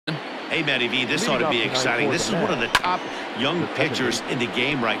Hey, Matty V, this ought to be exciting. This is one of the top young pitchers in the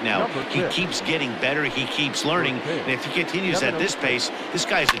game right now. He keeps getting better. He keeps learning. And if he continues at this pace, this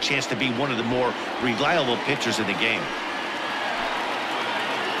guy has a chance to be one of the more reliable pitchers in the game.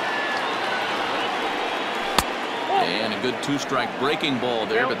 And a good two-strike breaking ball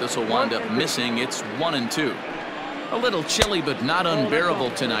there, but this will wind up missing. It's 1-2. A little chilly, but not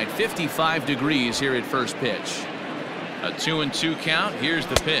unbearable tonight. 55 degrees here at first pitch. A 2-2 count. Here's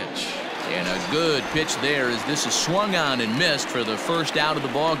the pitch. And a good pitch there as this is swung on and missed for the first out of the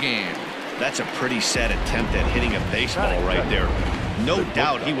ball game. That's a pretty sad attempt at hitting a baseball right there. No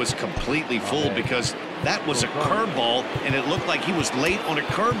doubt he was completely fooled because that was a curveball and it looked like he was late on a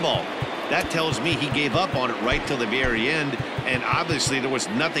curveball. That tells me he gave up on it right till the very end, and obviously there was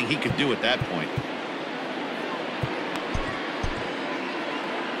nothing he could do at that point.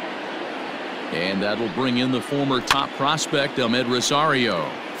 And that'll bring in the former top prospect, Ahmed Rosario.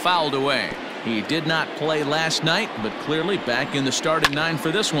 Fouled away. He did not play last night, but clearly back in the starting nine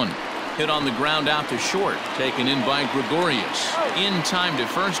for this one. Hit on the ground out to short. Taken in by Gregorius. In time to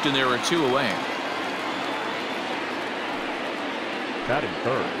first, and there are two away. Batting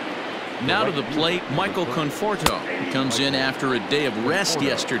third. Now to the plate, Michael Conforto. He comes in after a day of rest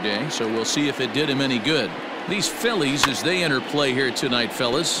yesterday, so we'll see if it did him any good. These Phillies, as they enter play here tonight,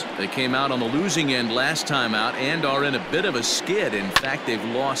 fellas, they came out on the losing end last time out and are in a bit of a skid. In fact, they've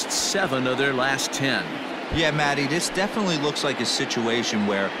lost 7 of their last 10. Yeah, Matty, this definitely looks like a situation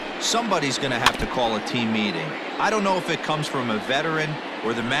where somebody's going to have to call a team meeting. I don't know if it comes from a veteran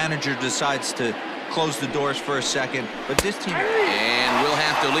or the manager decides to close the doors for a second, but this team... And we'll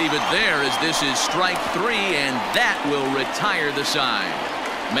have to leave it there as this is strike 3, and that will retire the side.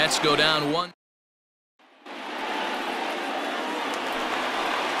 Mets go down 1.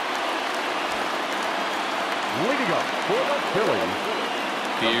 Leading up for the Phillies.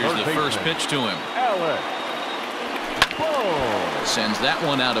 Here's the first pitch to him. Sends that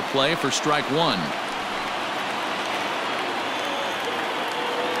one out of play for strike 1.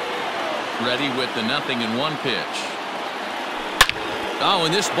 Ready with the 0-1 pitch. Oh,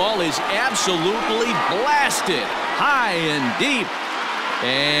 and this ball is absolutely blasted high and deep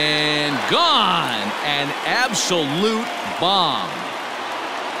and gone. An absolute bomb.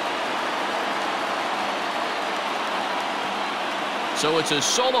 So it's a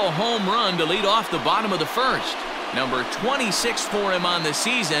solo home run to lead off the bottom of the first. Number 26 for him on the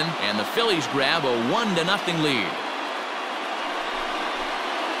season, and the Phillies grab a 1-0 lead.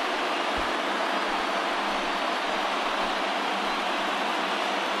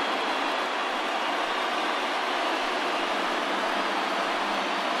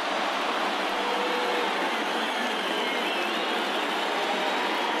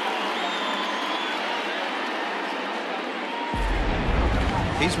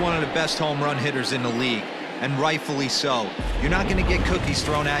 He's one of the best home run hitters in the league, and rightfully so. You're not going to get cookies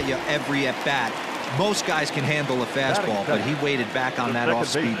thrown at you every at-bat. Most guys can handle a fastball, but he waited back on that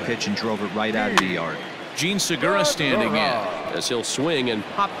off-speed pitch and drove it right out of the yard. Gene Segura standing in as he'll swing and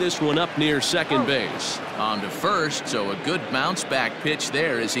pop this one up near second base. On to first, so a good bounce back pitch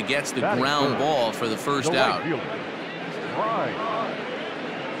there as he gets the ground ball for the first out.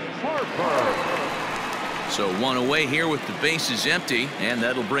 So one away here with the bases empty, and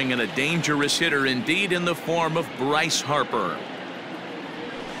that'll bring in a dangerous hitter indeed in the form of Bryce Harper.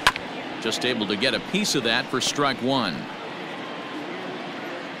 Just able to get a piece of that for strike 1.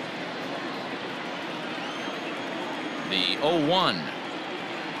 The 0-1.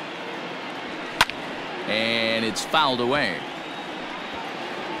 And it's fouled away.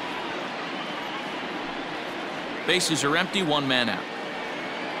 Bases are empty, 1 man out.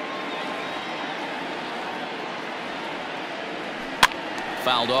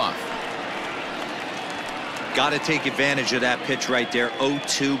 Fouled off. Got to take advantage of that pitch right there.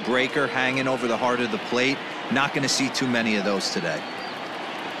 0-2 breaker hanging over the heart of the plate. Not going to see too many of those today.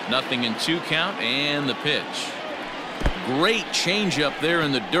 0-2 count, and the pitch. Great changeup there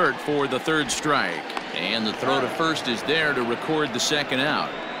in the dirt for the third strike. And the throw to first is there to record the second out.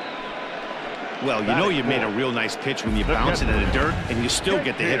 Well, you know you made a real nice pitch when you bounce it in the dirt and you still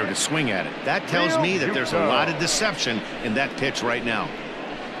get the hitter to swing at it. That tells me that there's a lot of deception in that pitch right now.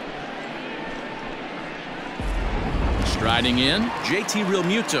 Striding in, JT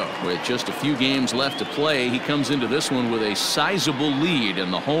Realmuto. With just a few games left to play, he comes into this one with a sizable lead in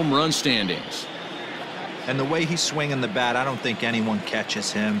the home run standings. And the way he's swinging the bat, I don't think anyone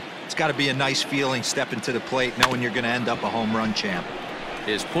catches him. It's got to be a nice feeling stepping to the plate knowing you're going to end up a home run champ.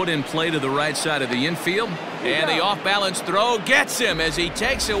 Is put in play to the right side of the infield, and the off-balance throw gets him as he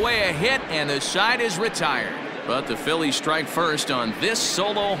takes away a hit, and the side is retired. But the Phillies strike first on this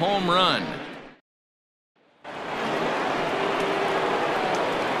solo home run.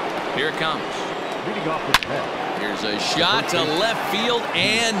 Here it comes. Leading off with 10. Here's a shot to left field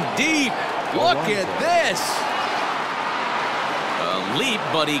and deep. Look at this. A leap,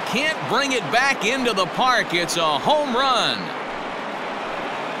 but he can't bring it back into the park. It's a home run.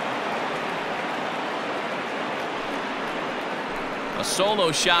 A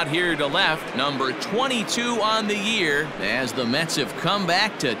solo shot here to left, number 22 on the year, as the Mets have come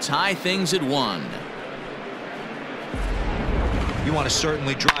back to tie things at 1. You want to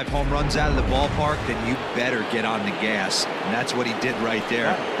certainly drive home runs out of the ballpark, then you better get on the gas. And that's what he did right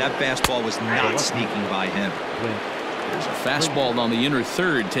there. That fastball was not sneaking by him. There's a fastball on the inner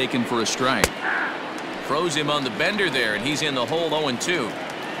third taken for a strike. Throws him on the bender there, and he's in the hole 0-2.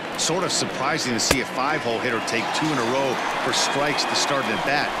 Sort of surprising to see a 5-hole hitter take 2 in a row for strikes to start an at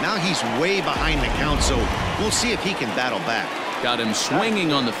bat. Now he's way behind the count, so we'll see if he can battle back. Got him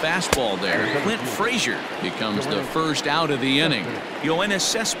swinging on the fastball there. Clint Frazier becomes the first out of the inning. Yoenis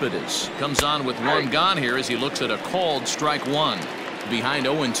Cespedes comes on with 1 gone here as he looks at a called strike 1. Behind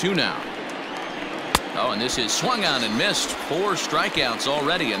 0-2 now. Oh, and this is swung on and missed. 4 strikeouts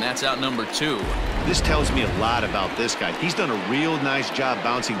already, and that's out number 2. This tells me a lot about this guy. He's done a real nice job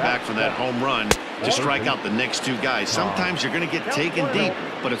bouncing back from that home run to strike out the next 2 guys. Sometimes you're going to get taken deep,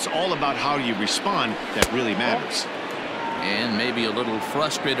 but it's all about how you respond that really matters. And maybe a little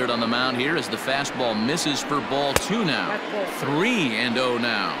frustrated on the mound here as the fastball misses for ball 2 now. 3-0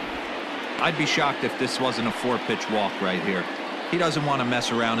 now. I'd be shocked if this wasn't a 4-pitch walk right here. He doesn't want to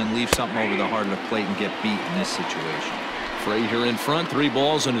mess around and leave something over the heart of the plate and get beat in this situation. Frazier in front, 3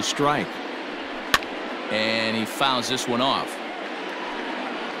 balls and a strike. And he fouls this one off.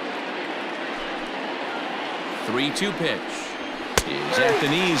 3-2 pitch. Is at the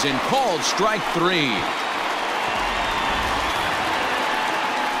knees and called strike 3.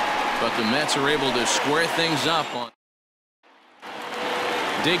 But the Mets are able to square things up on.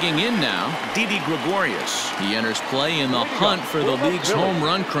 Digging in now, Didi Gregorius. He enters play in the hunt for the league's home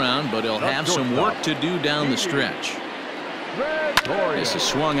run crown, but he'll have some work to do down the stretch. This is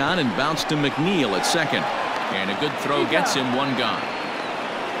swung on and bounced to McNeil at second. And a good throw gets him 1 gone.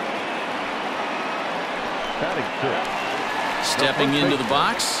 Stepping into the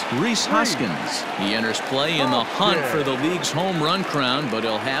box, Rhys Hoskins. He enters play in the hunt for the league's home run crown, but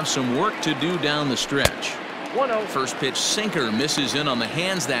he'll have some work to do down the stretch. First pitch sinker misses in on the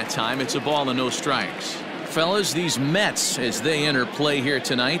hands that time. It's a ball and no strikes. Fellas, these Mets, as they enter play here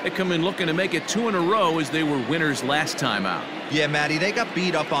tonight, they come in looking to make it 2 in a row as they were winners last time out. Yeah, Matty, they got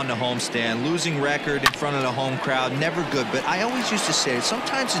beat up on the homestand. Losing record in front of the home crowd, never good. But I always used to say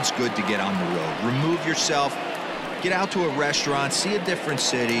sometimes it's good to get on the road. Remove yourself, get out to a restaurant, see a different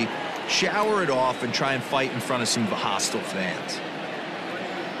city, shower it off, and try and fight in front of some hostile fans.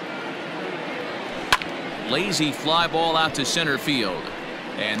 Lazy fly ball out to center field.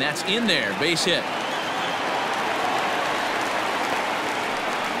 And that's in there, base hit.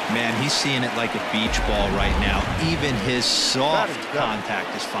 Man, he's seeing it like a beach ball right now. Even his soft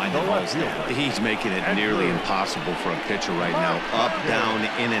contact is finding holes there. He's making it nearly impossible for a pitcher right now. Up, down,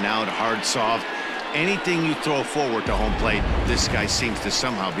 in and out, hard, soft. Anything you throw forward to home plate, this guy seems to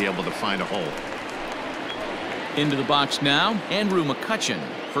somehow be able to find a hole. Into the box now, Andrew McCutchen.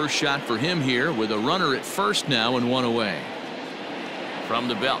 First shot for him here with a runner at first now and 1 away. From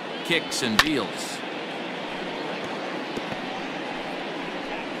the belt, kicks and deals.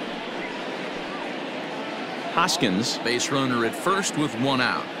 Hoskins, base runner at first with 1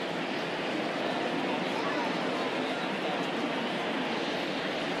 out.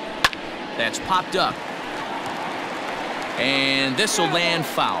 That's popped up. And this will land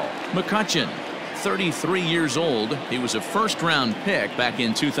foul. McCutchen, 33 years old. He was a first-round pick back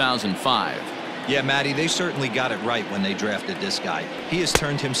in 2005. Yeah, Matty, they certainly got it right when they drafted this guy. He has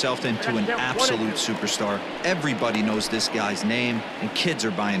turned himself into an absolute superstar. Everybody knows this guy's name, and kids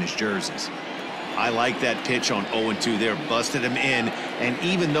are buying his jerseys. I like that pitch on 0-2 there. Busted him in, and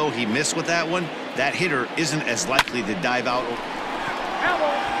even though he missed with that one, that hitter isn't as likely to dive out.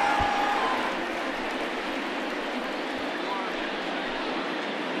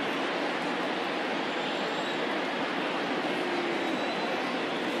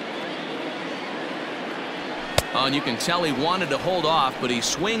 Oh, and you can tell he wanted to hold off, but he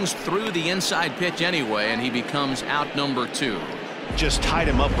swings through the inside pitch anyway, and he becomes out number 2. Just tied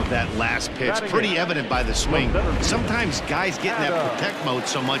him up with that last pitch. Pretty evident by the swing. Sometimes guys get in that protect mode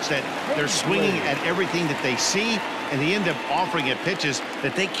so much that they're swinging at everything that they see, and they end up offering at pitches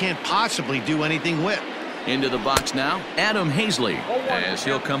that they can't possibly do anything with. Into the box now, Adam Hazley, as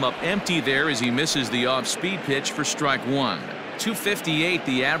he'll come up empty there as he misses the off-speed pitch for strike one. 258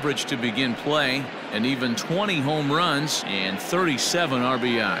 the average to begin play, and even 20 home runs and 37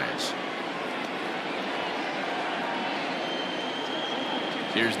 RBIs.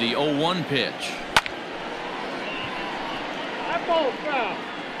 Here's the 0-1 pitch. That ball's foul.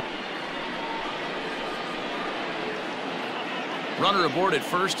 Runner aboard at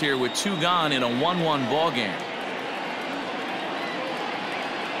first here with 2 gone in a 1-1 ball game.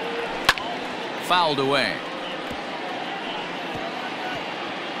 Fouled away.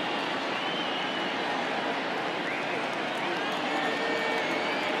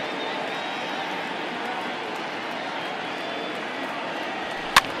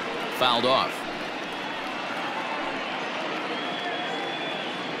 Fouled off.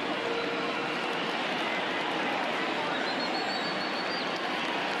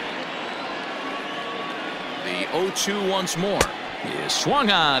 The 0-2 once more. He is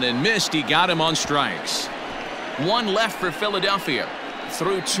swung on and missed. He got him on strikes. 1 left for Philadelphia.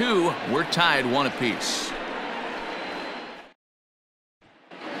 Through 2, we're tied 1 apiece.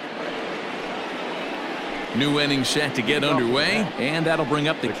 New inning set to get underway, and that'll bring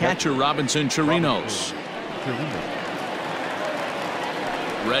up the catcher Robinson Chirinos.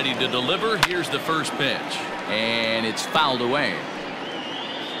 Ready to deliver. Here's the first pitch, and it's fouled away.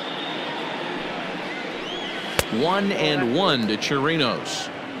 1-1 to Chirinos.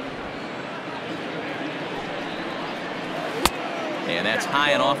 And that's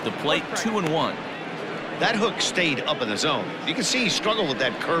high and off the plate. 2-1. That hook stayed up in the zone. You can see he struggled with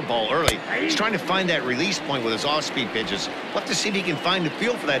that curveball early. He's trying to find that release point with his off-speed pitches. We'll have to see if he can find the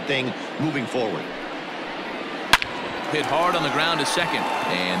feel for that thing moving forward. Hit hard on the ground to second,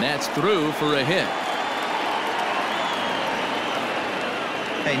 and that's through for a hit.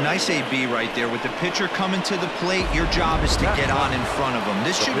 Hey, nice AB right there. With the pitcher coming to the plate, your job is to get on in front of him.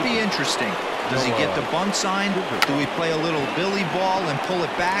 This should be interesting. Does he get the bunt sign? Do we play a little billy ball and pull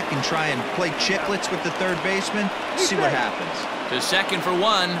it back and try and play chicklets with the third baseman? See what happens. To second for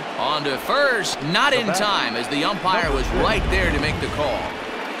 1. On to first. Not in time, as the umpire was right there to make the call.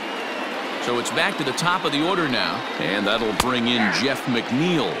 So it's back to the top of the order now, and that'll bring in Jeff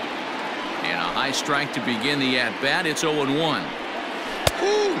McNeil. And a high strike to begin the at-bat. It's 0-1.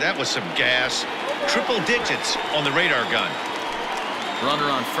 Ooh, that was some gas. Triple digits on the radar gun. Runner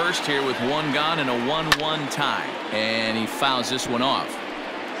on first here with 1 gone and a 1-1 tie. And he fouls this one off.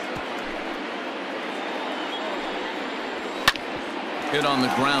 Hit on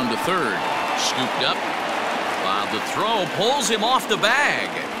the ground to third. Scooped up. While the throw pulls him off the bag.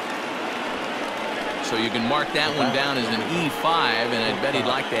 So you can mark that one down as an E5, and I bet he'd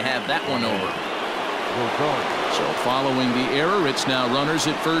like to have that one over. So following the error, it's now runners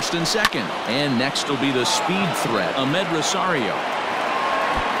at first and second. And next will be the speed threat, Ahmed Rosario.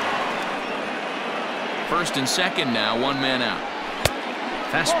 First and second now, 1 man out.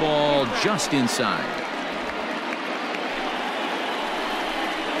 Fastball just inside.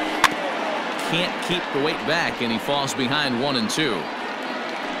 Can't keep the weight back, and he falls behind 1-2.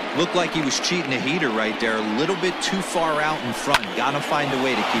 Looked like he was cheating a heater right there. A little bit too far out in front. Got to find a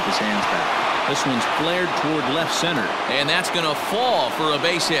way to keep his hands back. This one's flared toward left center, and that's going to fall for a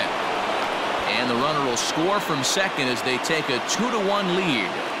base hit. And the runner will score from second as they take a 2-1 lead.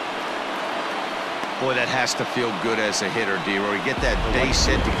 Boy, that has to feel good as a hitter, D-Roy. Get that base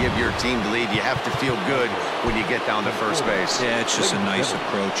hit to give your team the lead. You have to feel good when you get down to first base. Yeah, it's just a nice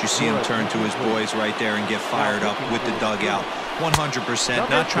approach. You see him turn to his boys right there and get fired up with the dugout. 100%,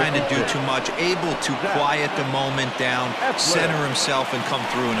 not trying to do too much, able to quiet the moment down, center himself, and come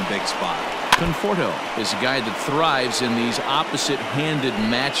through in a big spot. Conforto is a guy that thrives in these opposite-handed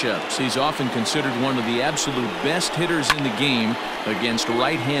matchups. He's often considered one of the absolute best hitters in the game against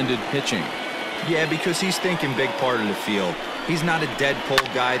right-handed pitching. Yeah, because he's thinking big part of the field. He's not a dead pull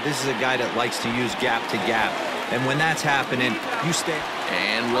guy. This is a guy that likes to use gap to gap. And when that's happening, you stay.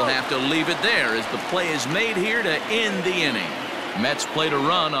 And we'll have to leave it there as the play is made here to end the inning. Mets played a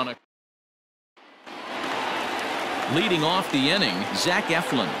run on a... Leading off the inning, Zach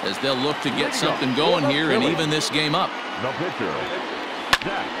Eflin, as they'll look to get something going here and even this game up.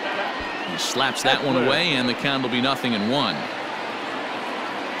 He slaps that one away, and the count will be 0-1.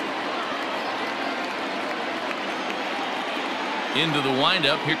 Into the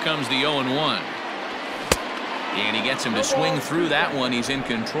windup, here comes the 0-1. And he gets him to swing through that one. He's in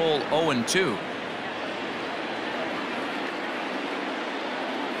control, 0-2.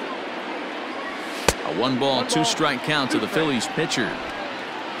 A 1-ball, 2-strike count to the Phillies pitcher.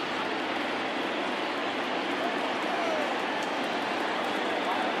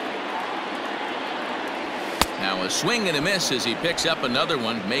 Now a swing and a miss as he picks up another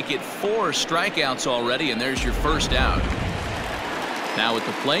one. Make it 4 strikeouts already, and there's your first out. Now at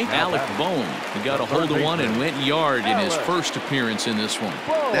the plate, Alec Bohm. He got a hold of one and went yard in his first appearance in this one.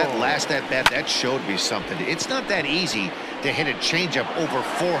 That last at-bat, that showed me something. It's not that easy to hit a changeup over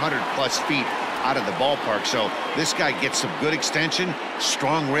 400-plus feet out of the ballpark. So this guy gets some good extension,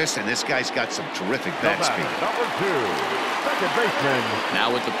 strong wrist, and this guy's got some terrific bat speed. Number 2, second baseman.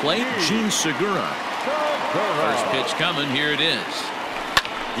 Now at the plate, Gene Segura. First pitch coming. Here it is.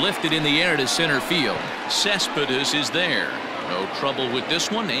 Lifted in the air to center field. Cespedes is there. No trouble with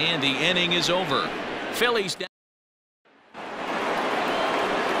this one, and the inning is over. Phillies down.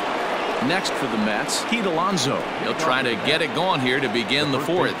 Next for the Mets, Pete Alonso. He'll try to get it going here to begin the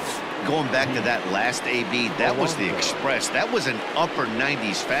 4th. Going back to that last AB, that was the express. That was an upper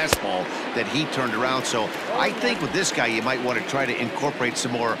 90s fastball that he turned around. So I think with this guy, you might want to try to incorporate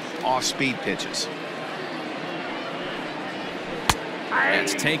some more off-speed pitches.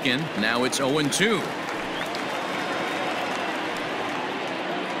 That's taken. Now it's 0-2.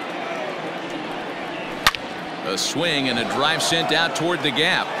 A swing and a drive sent out toward the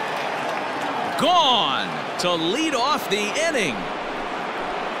gap. Gone to lead off the inning.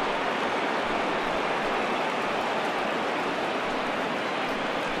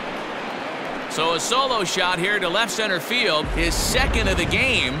 So a solo shot here to left center field, his second of the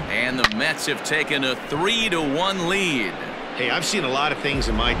game, and the Mets have taken a 3-1 lead. Hey, I've seen a lot of things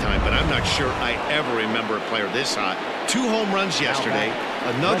in my time, but I'm not sure I ever remember a player this hot. 2 home runs yesterday,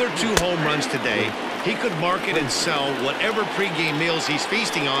 another 2 home runs today. He could market and sell whatever pregame meals he's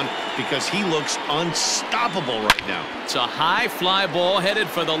feasting on because he looks unstoppable right now. It's a high fly ball headed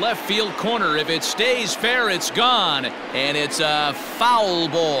for the left field corner. If it stays fair, it's gone, and it's a foul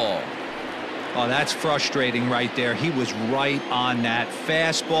ball. Oh, that's frustrating right there. He was right on that.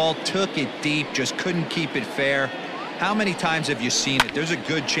 Fastball, took it deep, just couldn't keep it fair. How many times have you seen it? There's a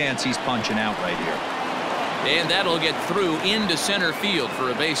good chance he's punching out right here. And that'll get through into center field for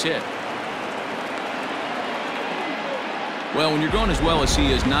a base hit. Well, when you're going as well as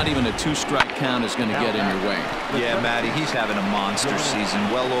he is, not even a 2-strike count is going to get in your way. Yeah, Matty, he's having a monster season,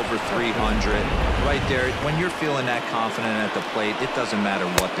 well over 300. Right there, when you're feeling that confident at the plate, it doesn't matter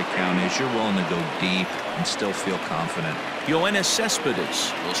what the count is. You're willing to go deep and still feel confident. Yoenis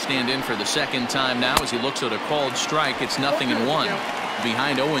Cespedes will stand in for the second time now as he looks at a called strike. It's 0-1.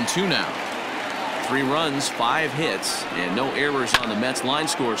 Behind 0-2 now. 3 runs, 5 hits, and no errors on the Mets line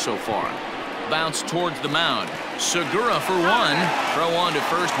score so far. Bounce towards the mound. Segura for 1. Throw on to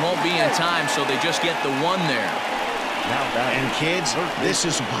first won't be in time, so they just get the 1 there. And kids, this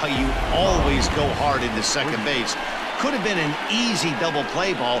is why you always go hard into second base. Could have been an easy double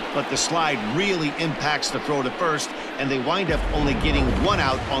play ball, but the slide really impacts the throw to first, and they wind up only getting 1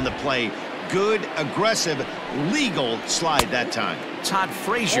 out on the play. Good, aggressive, legal slide that time. Todd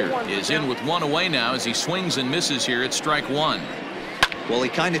Frazier is in with 1 away now as he swings and misses here at strike 1. Well, he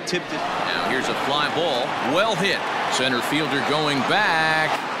kind of tipped it. Now here's a fly ball. Well hit. Center fielder going back.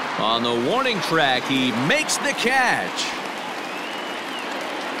 On the warning track, he makes the catch.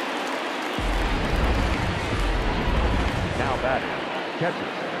 Now batting,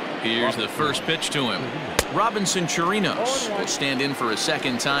 catcher. Here's the first pitch to him. Robinson Chirinos will stand in for a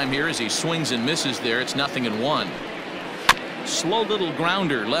second time here as he swings and misses there. It's 0-1. Slow little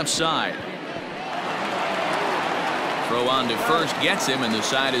grounder left side. Throw on to first gets him, and the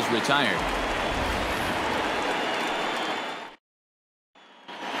side is retired.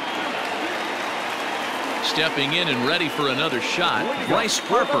 Stepping in and ready for another shot. Bryce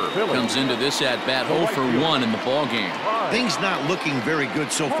Harper comes into this at-bat 0 for 1 in the ballgame. Things not looking very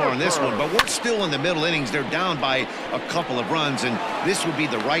good so far in this one, but we're still in the middle innings. They're down by a couple of runs, and this would be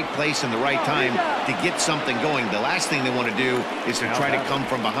the right place and the right time to get something going. The last thing they want to do is to try to come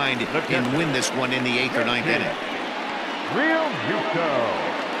from behind and win this one in the 8th or 9th inning. Real Muto.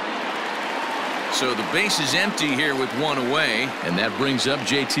 So the base is empty here with 1 away, and that brings up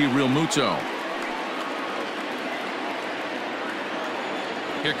JT Realmuto.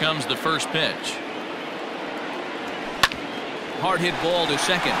 Here comes the first pitch. Hard hit ball to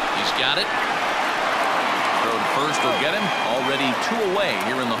second. He's got it. Throw to first will get him. Already 2 away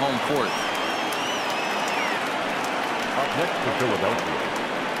here in the home 4th. Up next to Philadelphia,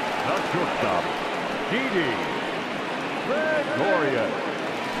 the shortstop, Didi Gregorius.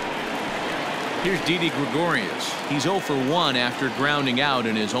 Here's Didi Gregorius. He's 0 for 1 after grounding out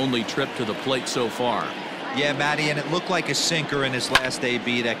in his only trip to the plate so far. Yeah, Matty, and it looked like a sinker in his last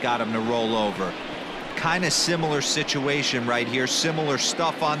AB that got him to roll over. Kind of similar situation right here. Similar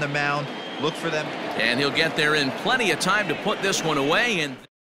stuff on the mound. Look for them. And he'll get there in plenty of time to put this one away. And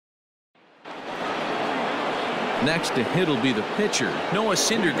Next to hit will be the pitcher, Noah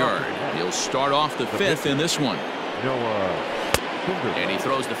Syndergaard. He'll start off the fifth in this one. And he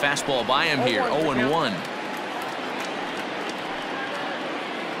throws the fastball by him here, 0-1.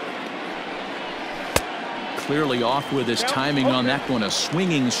 Clearly off with his timing on that one, a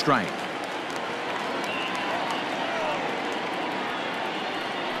swinging strike.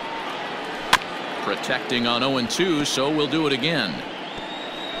 Protecting on 0-2, so we'll do it again.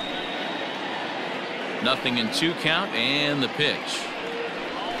 0-2 count, and the pitch.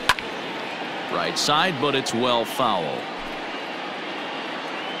 Right side, but it's well foul.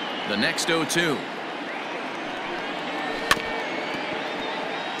 The next 0-2.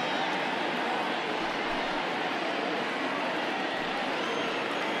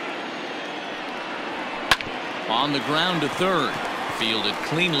 On the ground to third. Fielded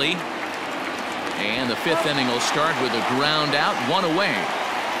cleanly. And the fifth inning will start with a ground out, one away.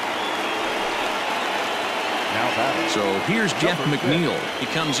 So here's Jeff McNeil. He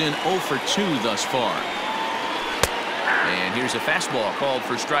comes in 0 for 2 thus far. And here's a fastball called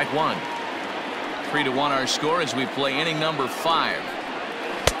for strike one. 3-1 our score as we play inning number 5.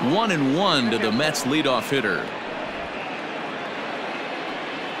 1-1 to the Mets leadoff hitter.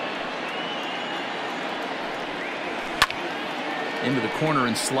 Into the corner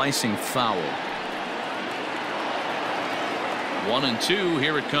and slicing foul. 1-2,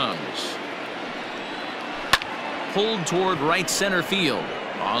 here it comes. Pulled toward right center field.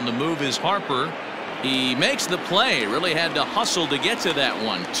 On the move is Harper. He makes the play. Really had to hustle to get to that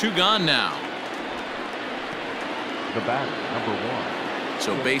one. 2 gone now. The batter, number 1.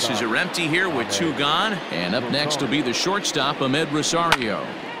 So bases are empty here with 2 gone. And up next will be the shortstop, Ahmed Rosario.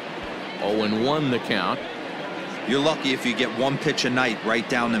 0-1 the count. You're lucky if you get one pitch a night right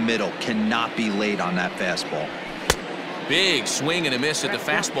down the middle. Cannot be late on that fastball. Big swing and a miss at the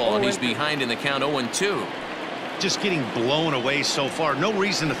fastball, and he's behind in the count 0-2. Just getting blown away so far. No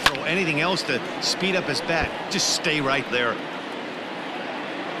reason to throw anything else to speed up his bat. Just stay right there.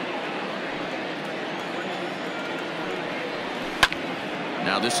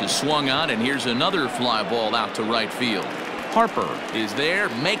 Now this is swung on, and here's another fly ball out to right field. Harper is there,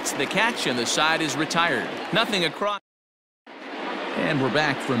 makes the catch, and the side is retired. Nothing across. And we're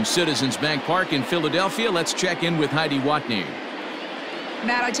back from Citizens Bank Park in Philadelphia. Let's check in with Heidi Watney.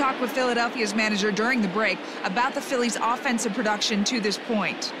 Matt, I talked with Philadelphia's manager during the break about the Phillies' offensive production to this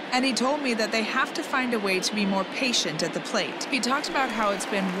point, and he told me that they have to find a way to be more patient at the plate. He talked about how it's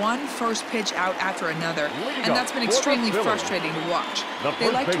been one first pitch out after another, and that's been extremely frustrating to watch.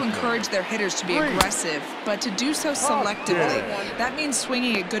 They like to encourage their hitters to be aggressive, but to do so selectively. That means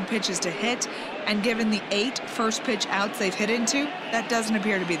swinging at good pitches to hit, and given the 8 first pitch outs they've hit into, that doesn't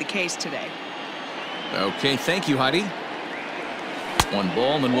appear to be the case today. Okay, thank you, Heidi. 1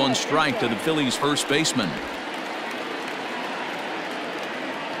 ball and 1 strike to the Phillies first baseman.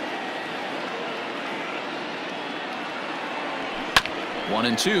 One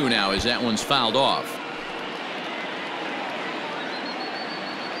and 2 now as that one's fouled off.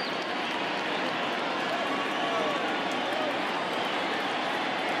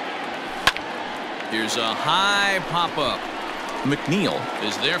 Here's a high pop-up. McNeil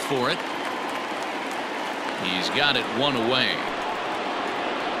is there for it. He's got it 1 away.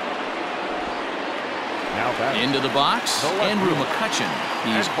 Into the box, Andrew McCutchen.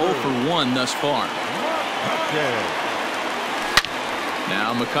 He's 0 for 1 thus far.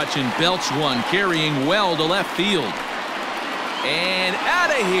 Now McCutchen belts one, carrying well to left field. And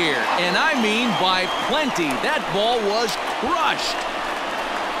out of here, and I mean by plenty. That ball was crushed.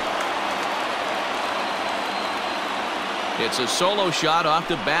 It's a solo shot off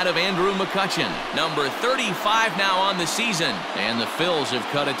the bat of Andrew McCutchen, number 35 now on the season, and the Phils have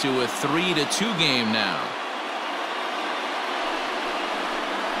cut it to a 3-2 game now.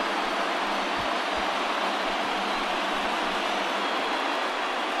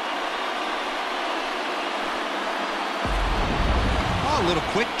 Oh, a little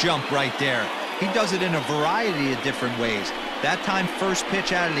quick jump right there. He does it in a variety of different ways. That time, first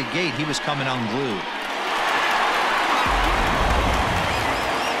pitch out of the gate, he was coming unglued.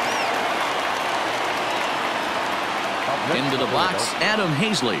 Into the box, Adam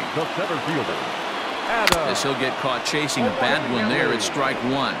Hazley. The center fielder, As he'll get caught chasing a bad one there at strike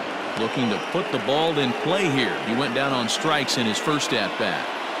 1. Looking to put the ball in play here. He went down on strikes in his first at-bat.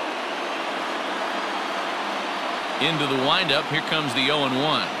 Into the windup, here comes the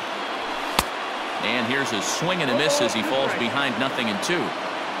 0-1. And here's a swing and a miss as he falls behind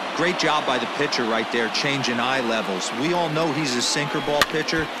 0-2. Great job by the pitcher right there, changing eye levels. We all know he's a sinker ball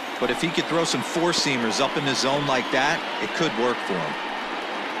pitcher, but if he could throw some four-seamers up in the zone like that, it could work for him.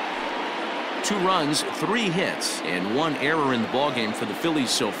 2 runs, 3 hits, and 1 error in the ballgame for the Phillies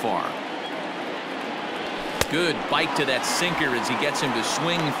so far. Good bite to that sinker as he gets him to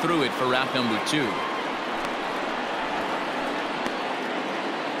swing through it for out number 2.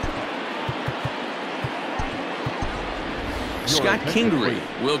 Scott Kingery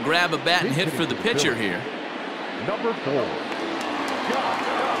will grab a bat and hit for the pitcher here. Number 4, Scott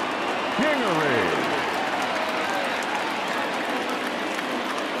Kingery.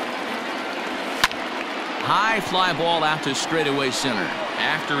 High fly ball out to straightaway center.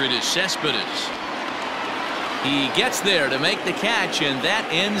 After it is Cespedes. He gets there to make the catch, and that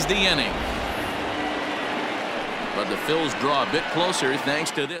ends the inning. But the Phils draw a bit closer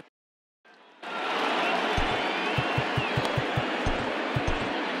thanks to this.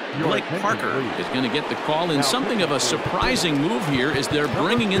 Blake Parker is going to get the call in something of a surprising move here as they're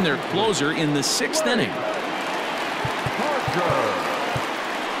bringing in their closer in the 6th inning.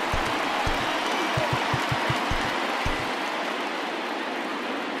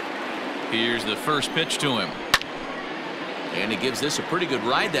 Here's the first pitch to him. And he gives this a pretty good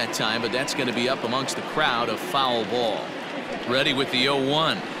ride that time, but that's going to be up amongst the crowd. A foul ball. Ready with the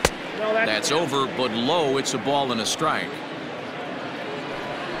 0-1. That's over, but low. It's a ball and a strike.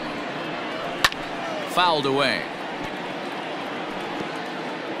 Fouled away.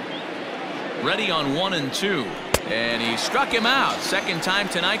 Ready on 1 and 2. And he struck him out. 2nd time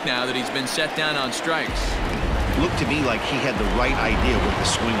tonight now that he's been set down on strikes. Looked to me like he had the right idea with the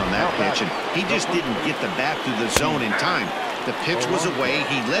swing on that pitch, and he just didn't get the bat through the zone in time. The pitch was away.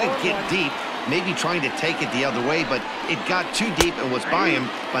 He let it get deep, maybe trying to take it the other way, but it got too deep and was by him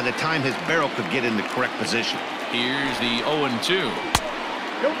by the time his barrel could get in the correct position. Here's the 0-2.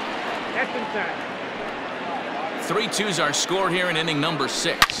 Nope, that's inside. 3-2s are scored here in inning number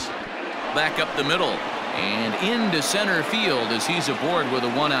 6. Back up the middle and into center field as he's aboard with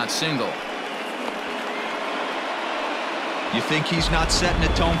a 1-out single. You think he's not setting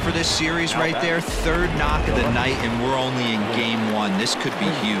a tone for this series right there? 3rd knock of the night, and we're only in game 1. This could be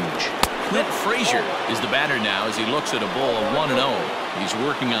huge. Clint Frazier is the batter now as he looks at a ball of 1-0. He's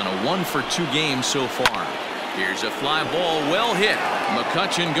working on a 1-for-2 game so far. Here's a fly ball, well hit.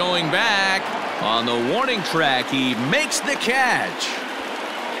 McCutchen going back. On the warning track, he makes the catch.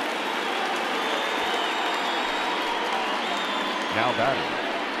 Now batting,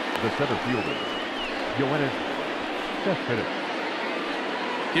 the center fielder, Yoenis Cespedes.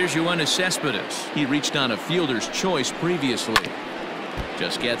 Here's Yoenis Cespedes. He reached on a fielder's choice previously.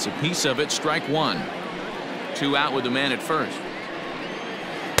 Just gets a piece of it. Strike 1. 2 out with the man at first.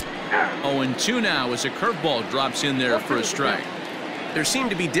 0-2 now as a curveball drops in there for a strike. There seem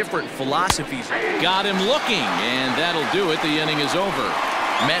to be different philosophies. Got him looking, and that'll do it. The inning is over.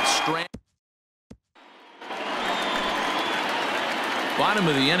 Mets strand. Bottom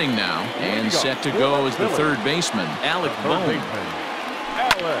of the inning now, and set to go is the 3rd baseman, Alec Bohm.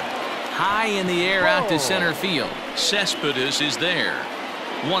 High in the air out to center field. Cespedes is there.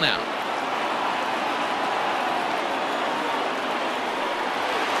 1 out.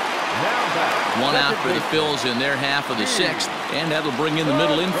 One out for the Phils in their half of the 6th, and that'll bring in the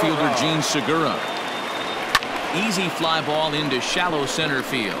middle infielder Gene Segura. Easy fly ball into shallow center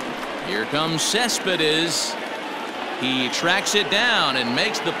field. Here comes Cespedes. He tracks it down and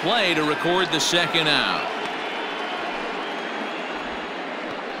makes the play to record the 2nd out.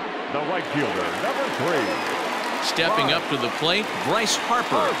 The right fielder, number 3. Stepping up to the plate, Bryce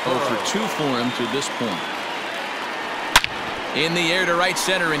Harper. 0-for-2 for him to this point. In the air to right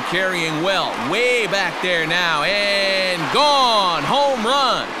center and carrying well. Way back there now, and gone. Home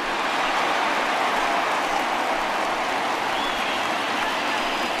run.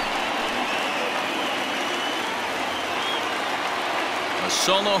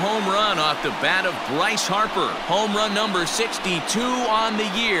 Solo home run off the bat of Bryce Harper. Home run number 62 on the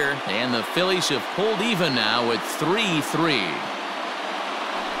year. And the Phillies have pulled even now at 3-3.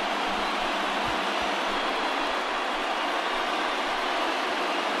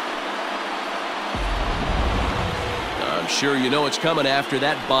 I'm sure you know it's coming after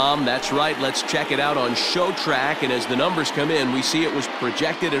that bomb. That's right. Let's check it out on Show Track. And as the numbers come in, we see it was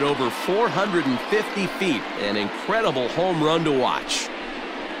projected at over 450 feet. An incredible home run to watch.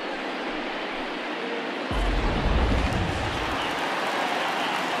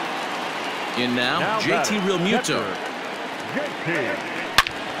 In now JT Realmuto.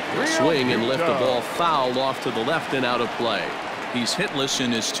 Swing and lift the ball foul off to the left and out of play. He's hitless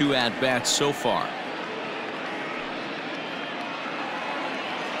in his 2 at-bats so far.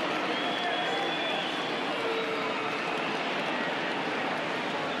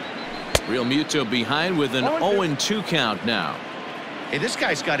 Realmuto behind with an 0-2 count now. Hey, this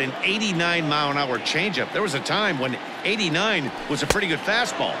guy's got an 89-mile-an-hour changeup. There was a time when 89 was a pretty good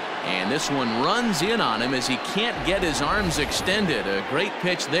fastball. And this one runs in on him as he can't get his arms extended. A great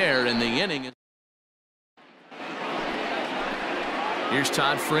pitch there in the inning. Here's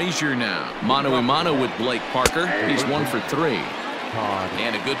Todd Frazier now. Mano-a-mano with Blake Parker. He's 1 for 3.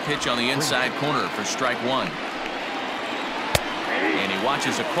 And a good pitch on the inside corner for strike 1. And he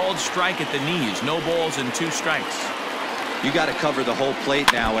watches a called strike at the knees. No balls and 2 strikes. You got to cover the whole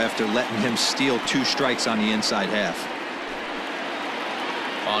plate now after letting him steal 2 strikes on the inside half.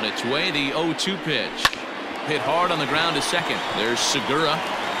 On its way, the 0-2 pitch. Hit hard on the ground to second. There's Segura.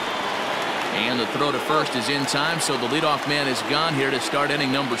 And the throw to first is in time, so the leadoff man is gone here to start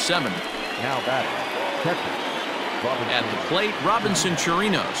inning number 7. Now batting, catcher. At the plate, Robinson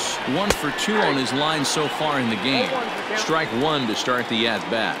Chirinos. 1 for 2 on his line so far in the game. Strike 1 to start the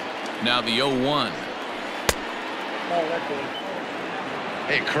at-bat. Now the 0-1.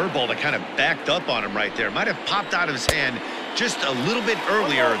 Hey, a curveball that kind of backed up on him right there. Might have popped out of his hand just a little bit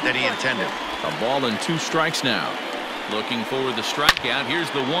earlier than he intended. A ball and 2 strikes now. Looking for the strikeout. Here's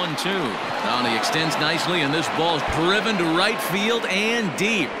the 1-2. Now he extends nicely, and this ball's driven to right field and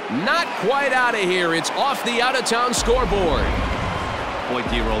deep. Not quite out of here. It's off the out-of-town scoreboard. Boy,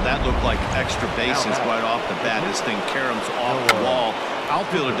 D-roll, that looked like extra bases right off the bat. This thing caroms off the wall.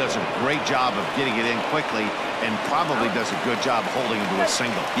 Outfielder does a great job of getting it in quickly and probably does a good job holding him to a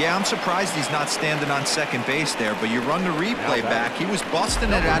single. Yeah, I'm surprised he's not standing on second base there, but you run the replay back, he was busting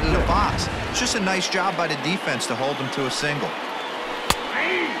it out of the box. It's just a nice job by the defense to hold him to a single.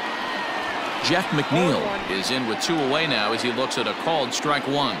 Jeff McNeil is in with 2 away now as he looks at a called strike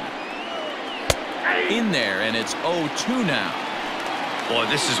 1. In there, and it's 0-2 now. Boy,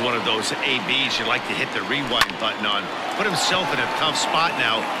 this is one of those ABs you like to hit the rewind button on. Put himself in a tough spot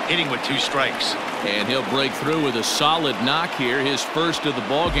now, hitting with 2 strikes. And he'll break through with a solid knock here, his first of the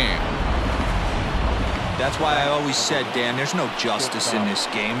ball game. That's why I always said, Dan, there's no justice in this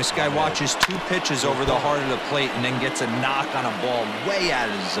game. This guy watches 2 pitches over the heart of the plate and then gets a knock on a ball way out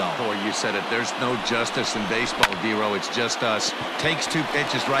of the zone. Boy, you said it. There's no justice in baseball, D-Row. It's just us. Takes 2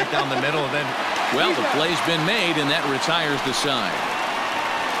 pitches right down the middle and then... Well, the play's been made, and that retires the side.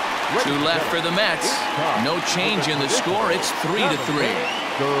 2 left for the Mets. No change in the score. It's 3-3.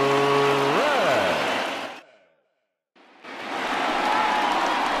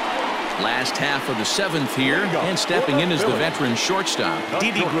 Last half of the 7th here, and stepping in is the veteran shortstop,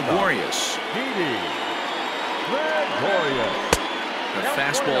 Didi Gregorius. A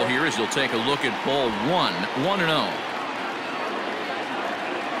fastball here as he'll take a look at ball 1, 1-0.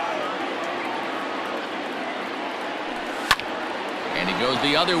 And he goes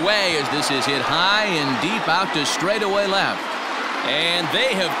the other way as this is hit high and deep out to straightaway left. And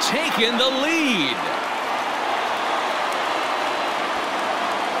they have taken the lead.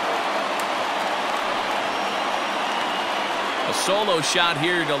 A solo shot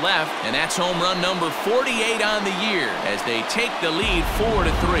here to left, and that's home run number 48 on the year as they take the lead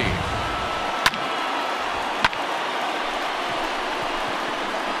 4-3.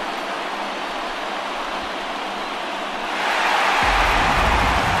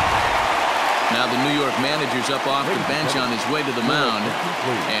 Now the New York manager's up off the bench on his way to the mound,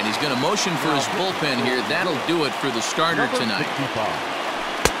 and he's going to motion for his bullpen here. That'll do it for the starter tonight.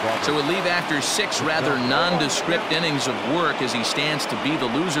 So we'll leave after 6 rather nondescript innings of work as he stands to be the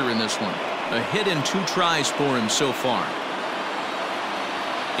loser in this one. A hit and 2 tries for him so far.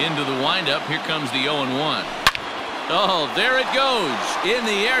 Into the windup, here comes the 0-1. Oh, there it goes. In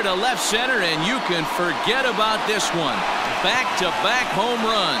the air to left center, and you can forget about this one. Back-to-back home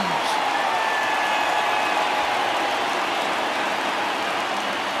runs.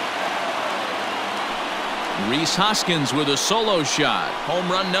 Rhys Hoskins with a solo shot.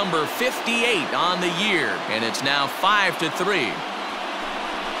 Home run number 58 on the year, and it's now 5-3.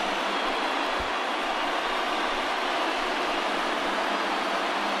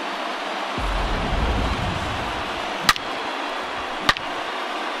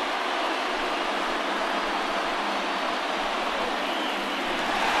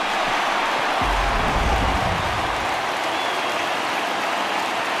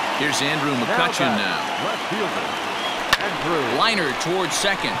 Here's Andrew McCutchen now. Left fielder, Andrew. Liner towards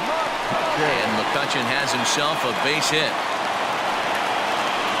second. And McCutchen has himself a base hit.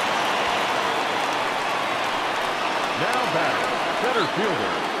 Now back, center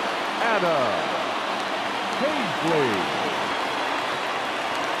fielder, Adam Hazley.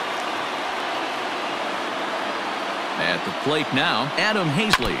 At the plate now, Adam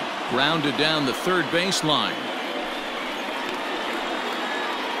Hazley. Grounded down the third baseline.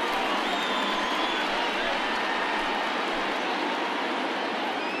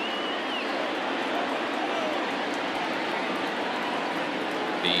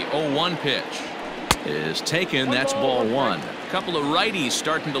 The 0-1 pitch is taken. That's ball one. A couple of righties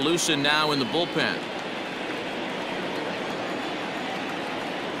starting to loosen now in the bullpen.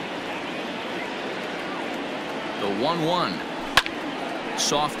 The 1-1.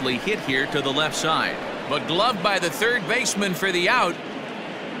 Softly hit here to the left side, but gloved by the third baseman for the out.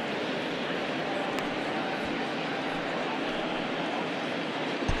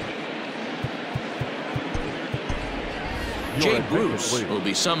 Jay Bruce will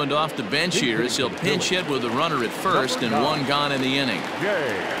be summoned off the bench here as he'll pinch hit with a runner at first and one gone in the inning.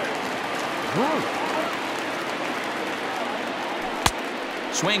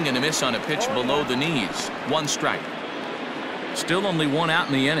 Swing and a miss on a pitch below the knees. One strike. Still only one out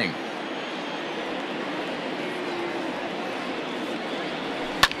in the inning.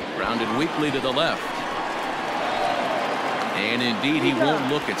 Grounded weakly to the left. And indeed, he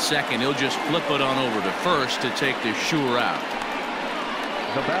won't look at second. He'll just flip it on over to first to take the sure out.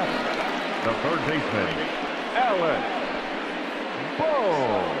 The batter, the third baseman, Alex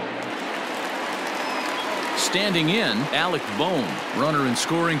Bohm. Standing in, Alec Bohm, runner in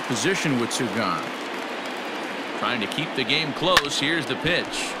scoring position with two gone. Trying to keep the game close. Here's the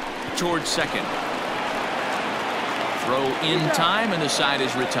pitch towards second. Throw in time, and the side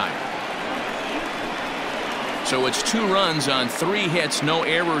is retired. So it's 2 runs on 3 hits, no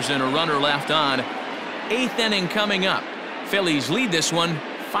errors, and a runner left on. 8th inning coming up. Phillies lead this one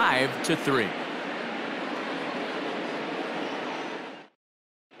 5-3.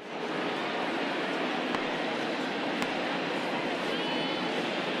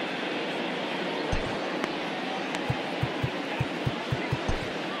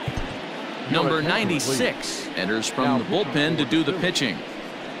 Number 96 enters from the bullpen to do the pitching.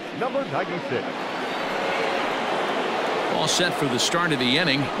 Number 96. All set for the start of the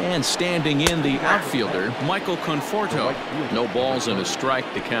inning, and standing in the outfielder, Michael Conforto. No balls and a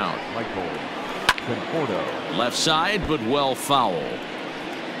strike to count. Michael Conforto. Left side, but well foul.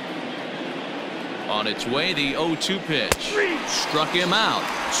 On its way, the 0-2 pitch. Struck him out.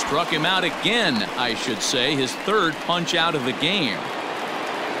 Struck him out again, I should say. His 3rd punch out of the game.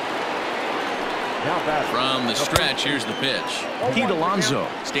 From the stretch, here's the pitch. Pete Alonso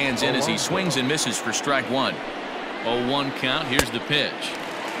stands in as he swings and misses for strike one. 0-1 count. Here's the pitch.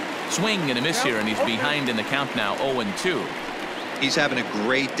 Swing and a miss here, and he's behind in the count now. 0-2. He's having a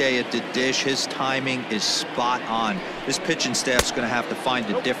great day at the dish. His timing is spot on. His pitching staff's going to have to find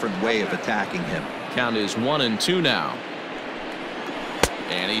a different way of attacking him. Count is 1-2 now.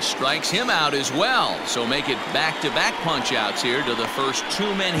 And he strikes him out as well. So make it back-to-back punch-outs here to the first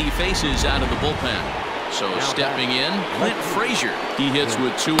 2 men he faces out of the bullpen. So stepping in, Clint Frazier. He hits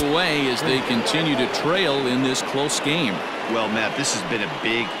with 2 away as they continue to trail in this close game. Well, Matt, this has been a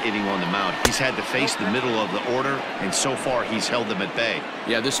big inning on the mound. He's had to face the middle of the order, and so far he's held them at bay.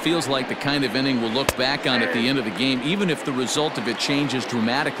 Yeah, this feels like the kind of inning we'll look back on at the end of the game, even if the result of it changes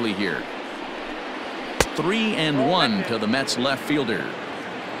dramatically here. 3-1 to the Mets left fielder.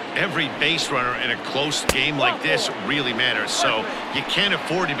 Every base runner in a close game like this really matters, so you can't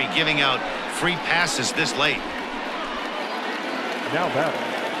afford to be giving out free passes this late. Now batter.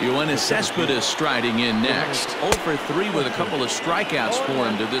 Yoenis Cespedes striding in next. 0 for 3 with a couple of strikeouts for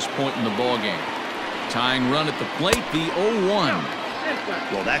him to this point in the ballgame. Tying run at the plate, the 0-1.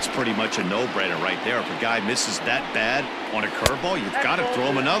 Well, that's pretty much a no-brainer right there. If a guy misses that bad on a curveball, you've got to throw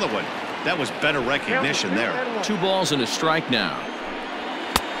him another one. That was better recognition there. 2 balls and a strike now.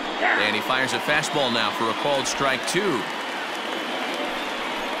 And he fires a fastball now for a called strike 2.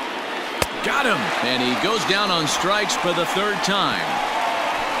 Got him. And he goes down on strikes for the 3rd time.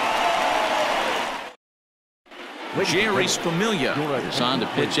 Jerry Familia is on to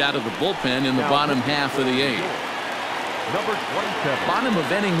pitch out of the bullpen in the bottom half of the 8th. Number 27. Bottom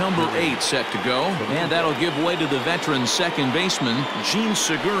of inning number 8 set to go. And that'll give way to the veteran second baseman, Gene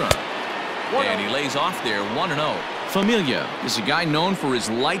Segura. And he lays off there 1-0. Familia is a guy known for his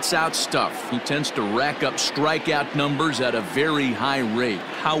lights-out stuff. He tends to rack up strikeout numbers at a very high rate.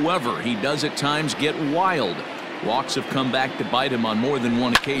 However, he does at times get wild. Walks have come back to bite him on more than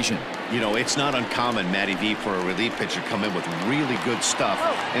one occasion. You know, it's not uncommon, Matty V, for a relief pitcher to come in with really good stuff.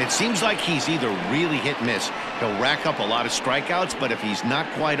 And it seems like he's either really hit and miss. He'll rack up a lot of strikeouts, but if he's not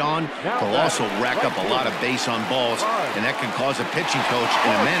quite on, he'll also rack up a lot of base on balls. And that can cause a pitching coach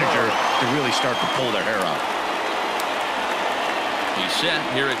and a manager to really start to pull their hair out. He's set.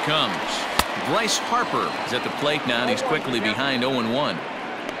 Here it comes. Bryce Harper is at the plate now, and he's quickly behind 0-1.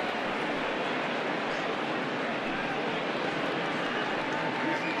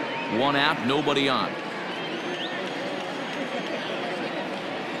 One out, nobody on.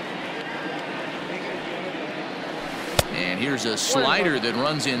 And here's a slider that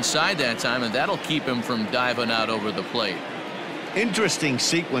runs inside that time, and that'll keep him from diving out over the plate. Interesting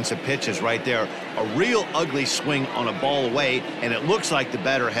sequence of pitches right there. A real ugly swing on a ball away, and it looks like the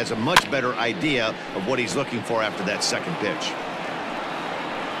batter has a much better idea of what he's looking for after that second pitch.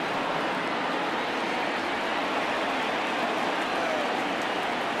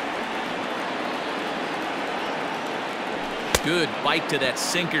 Good bite to that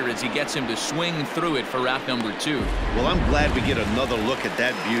sinker as he gets him to swing through it for out number 2. Well, I'm glad we get another look at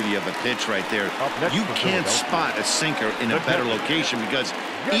that beauty of a pitch right there. You can't spot a sinker in a better location because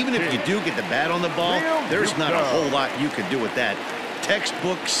even if you do get the bat on the ball, there's not a whole lot you can do with that.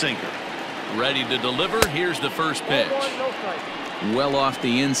 Textbook sinker. Ready to deliver. Here's the first pitch. Well off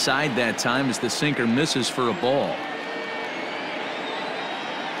the inside that time as the sinker misses for a ball.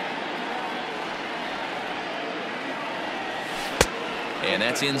 And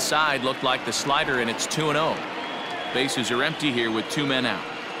that's inside. Looked like the slider, and it's 2-0. Bases are empty here with 2 men out.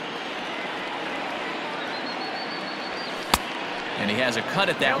 And he has a cut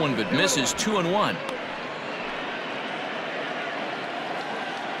at that one, but misses. 2-1.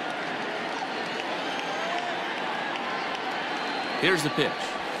 Here's the pitch.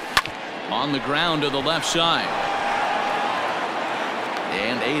 On the ground to the left side.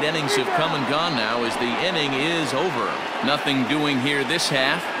 And 8 innings have come and gone now as the inning is over. Nothing doing here this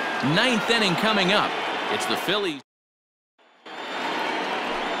half. 9th inning coming up. It's the Phillies.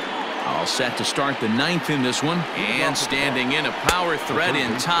 All set to start the 9th in this one. And standing in a power threat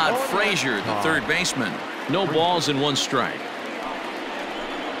in Todd Frazier, the third baseman. No balls and 1 strike.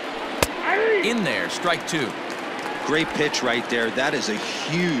 In there, strike 2. Great pitch right there. That is a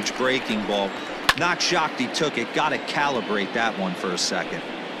huge breaking ball. Not shocked he took it. Got to calibrate that one for a second.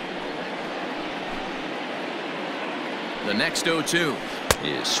 The next 0-2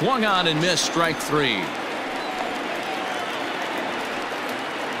 is swung on and missed. Strike 3.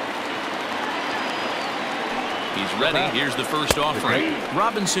 He's ready. Here's the first offering.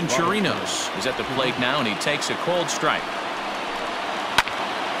 Robinson Chirinos is at the plate now, and he takes a cold strike.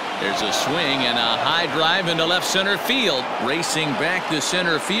 There's a swing and a high drive into left center field. Racing back the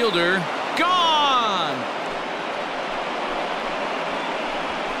center fielder. Gone!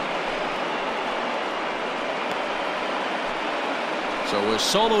 So a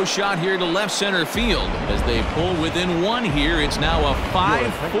solo shot here to left center field as they pull within 1 here. It's now a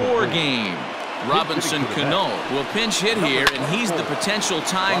 5-4 game. Robinson Cano will pinch hit here, and he's the potential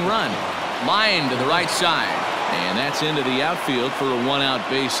tying run. Line to the right side, and that's into the outfield for a 1-out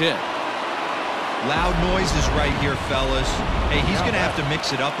base hit. Loud noises right here, fellas. Hey, he's going to have to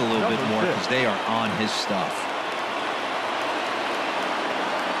mix it up a little bit more because they are on his stuff.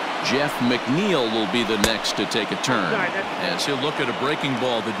 Jeff McNeil will be the next to take a turn as he'll look at a breaking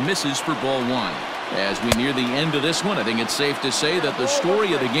ball that misses for ball 1. As we near the end of this one, I think it's safe to say that the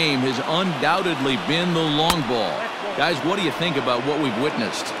story of the game has undoubtedly been the long ball. Guys, what do you think about what we've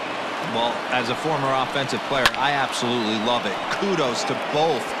witnessed? Well, as a former offensive player, I absolutely love it. Kudos to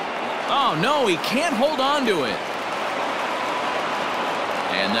both. Oh, no, he can't hold on to it.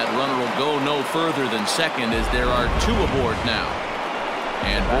 And that runner will go no further than second as there are 2 aboard now.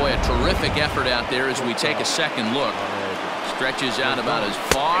 And, boy, a terrific effort out there as we take a second look. Stretches out about as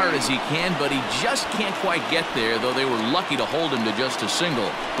far as he can, but he just can't quite get there, though they were lucky to hold him to just a single.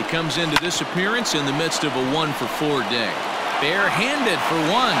 He comes into this appearance in the midst of a 1-for-4 day. Bare-handed for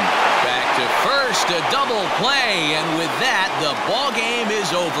 1. Back to first, a double play, and with that, the ball game is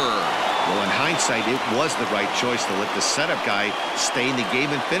over. Well, in hindsight, it was the right choice to let the setup guy stay in the game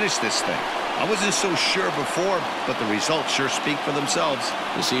and finish this thing. I wasn't so sure before, but the results sure speak for themselves.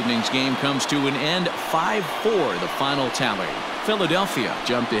 This evening's game comes to an end. 5-4, the final tally. Philadelphia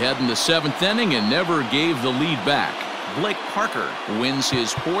jumped ahead in the 7th inning and never gave the lead back. Blake Parker wins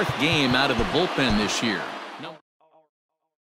his 4th game out of the bullpen this year.